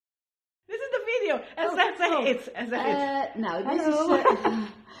video. Now,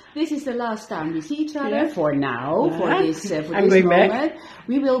 this is the last time we see each other for now, for this going moment. back.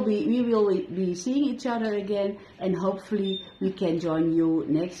 We will be seeing each other again, and hopefully we can join you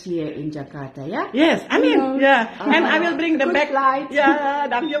next year in Jakarta, yeah? Yes, I mean, and I will bring the good bag. flight. Yeah,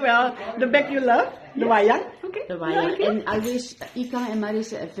 dankjewel. The bag you love, the wayang. Okay. The wayang. Okay. And I wish Ikang and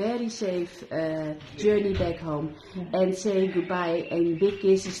Marissa a very safe journey back home. And say goodbye and big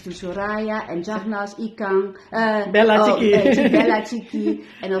kisses to Soraya and Jahnas, Ikang, Bella Chiki. Bella Chiki,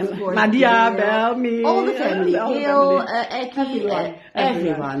 and of course Nadia, Bel, me, all the family, all the Gail, family. Eki,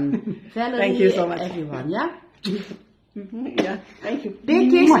 everyone. Valerie, Thank you so much. Everyone, yeah? Yeah, thank you.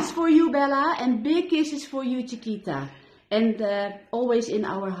 Big kisses for you, Bella, and big kisses for you, Chiquita. And always in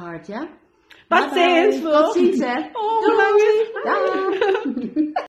our heart, yeah? Tot ziens, Tot ziens, hè. Oh, bedankt. Doei. Dag.